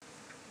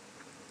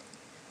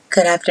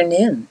Good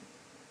afternoon.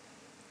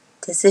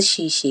 This is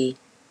she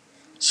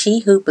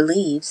who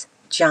believes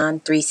John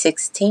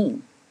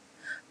 3:16.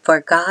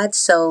 For God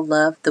so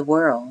loved the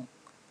world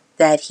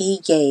that he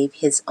gave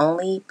his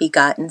only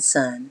begotten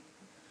Son,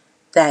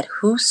 that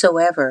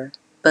whosoever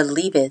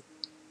believeth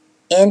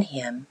in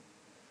him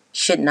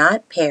should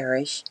not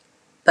perish,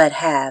 but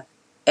have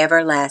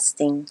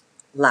everlasting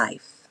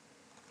life.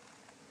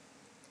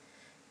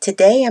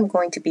 Today I'm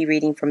going to be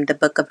reading from the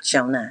book of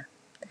Jonah.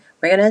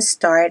 We're going to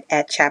start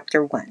at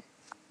chapter 1.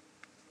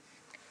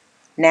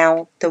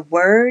 Now the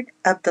word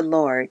of the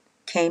Lord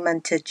came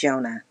unto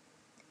Jonah,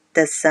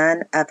 the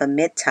son of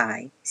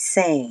Amittai,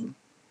 saying,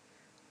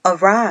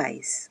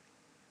 Arise,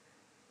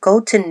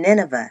 go to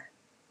Nineveh,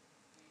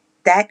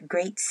 that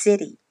great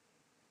city,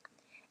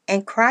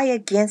 and cry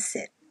against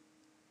it,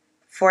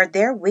 for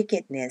their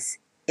wickedness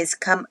is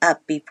come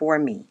up before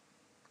me.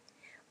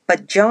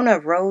 But Jonah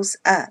rose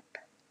up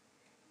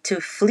to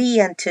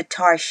flee unto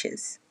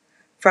Tarshish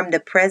from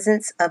the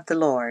presence of the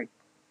Lord,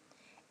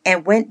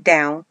 and went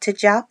down to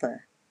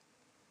Joppa.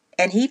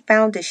 And he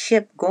found a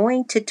ship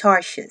going to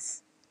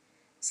Tarshish.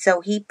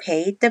 So he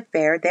paid the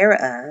fare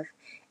thereof,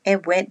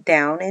 and went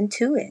down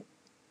into it,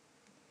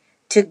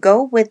 to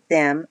go with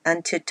them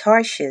unto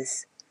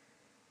Tarshish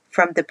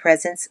from the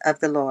presence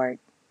of the Lord.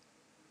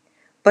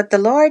 But the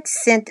Lord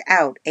sent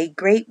out a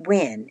great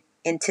wind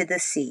into the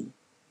sea,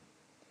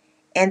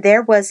 and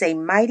there was a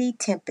mighty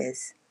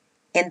tempest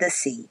in the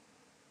sea,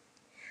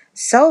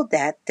 so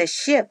that the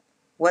ship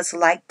was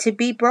like to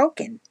be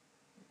broken.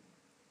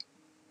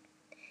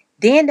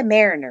 Then the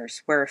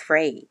mariners were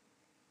afraid,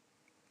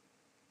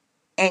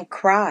 and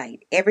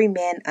cried every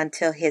man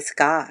unto his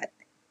God,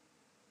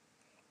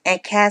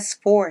 and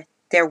cast forth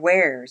their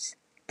wares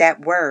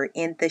that were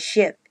in the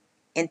ship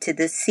into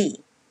the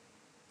sea,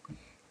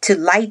 to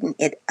lighten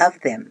it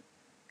of them.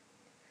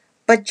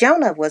 But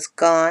Jonah was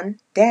gone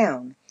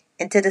down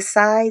into the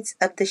sides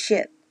of the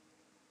ship,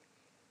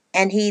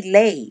 and he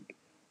laid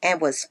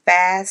and was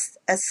fast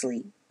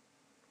asleep.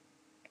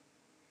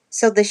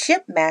 So the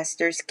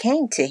shipmasters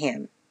came to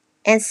him,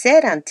 and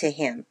said unto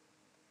him,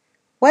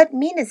 What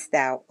meanest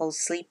thou, O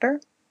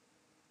sleeper?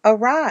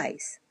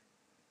 Arise,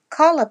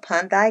 call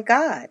upon thy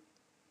God,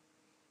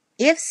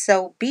 if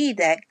so be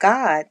that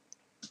God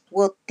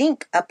will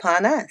think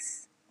upon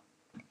us,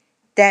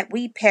 that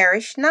we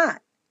perish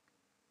not.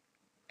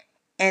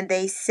 And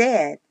they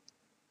said,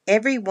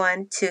 every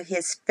one to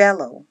his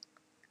fellow,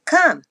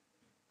 Come,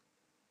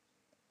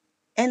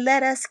 and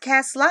let us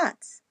cast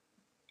lots,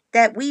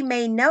 that we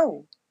may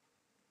know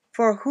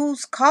for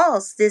whose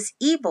cause this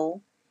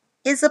evil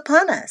is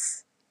upon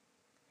us.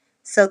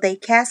 So they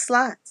cast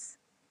lots,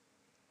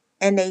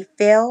 and they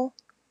fell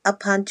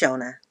upon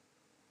Jonah.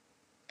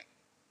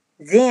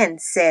 Then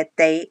said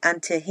they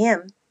unto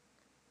him,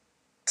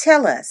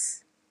 Tell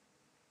us,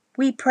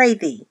 we pray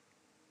thee,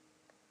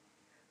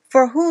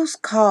 for whose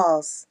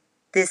cause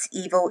this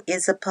evil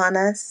is upon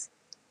us?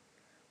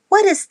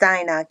 What is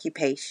thine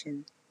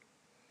occupation?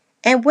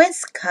 And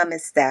whence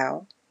comest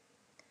thou?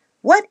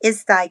 What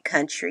is thy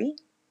country?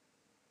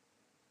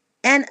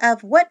 And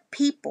of what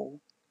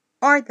people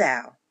art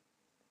thou?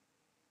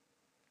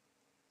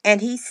 And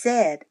he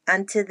said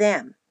unto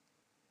them,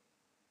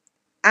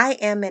 I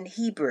am an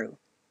Hebrew,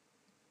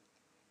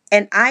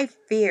 and I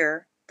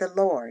fear the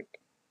Lord,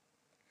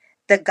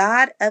 the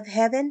God of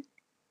heaven,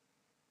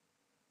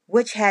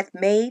 which hath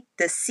made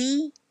the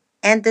sea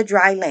and the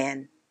dry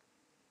land.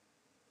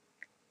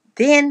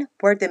 Then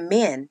were the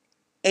men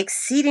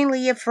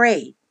exceedingly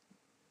afraid,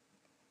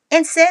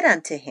 and said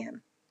unto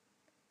him,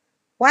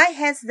 Why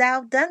hast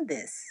thou done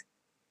this?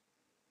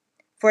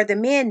 For the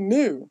men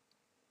knew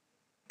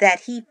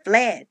that he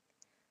fled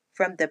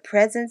from the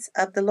presence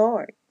of the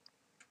Lord,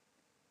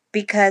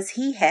 because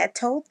he had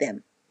told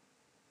them.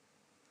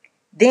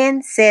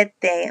 Then said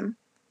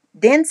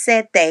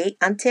they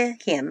unto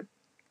him,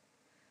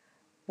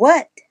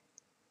 What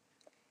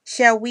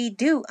shall we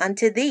do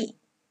unto thee,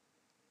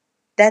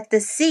 that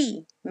the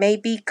sea may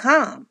be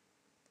calm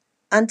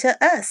unto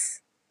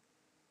us?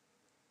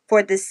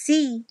 For the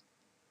sea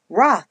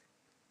wroth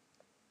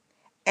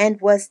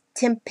and was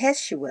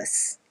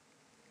tempestuous.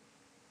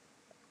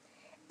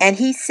 And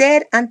he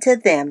said unto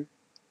them,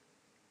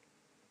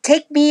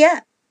 Take me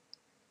up,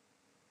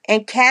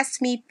 and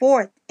cast me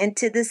forth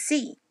into the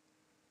sea.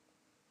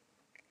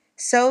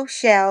 So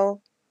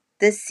shall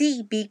the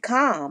sea be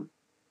calm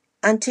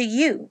unto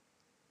you.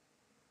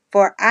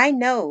 For I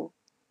know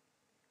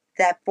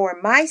that for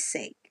my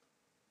sake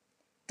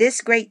this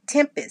great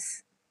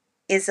tempest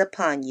is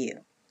upon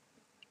you.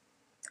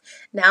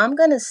 Now I'm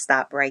going to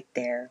stop right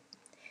there,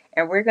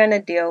 and we're going to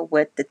deal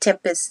with the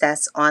tempest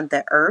that's on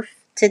the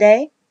earth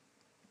today.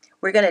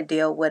 We're going to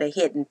deal with a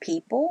hidden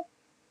people.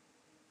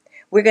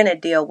 We're going to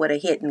deal with a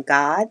hidden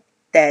God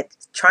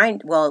that's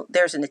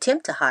there's an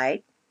attempt to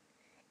hide,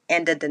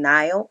 and the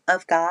denial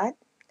of God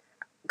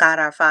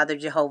our Father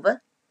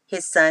Jehovah,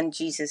 his Son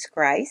Jesus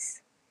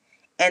Christ,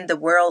 and the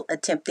world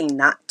attempting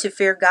not to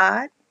fear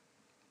God.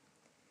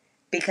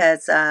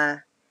 Because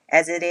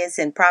as it is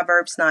in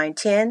Proverbs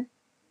 9:10,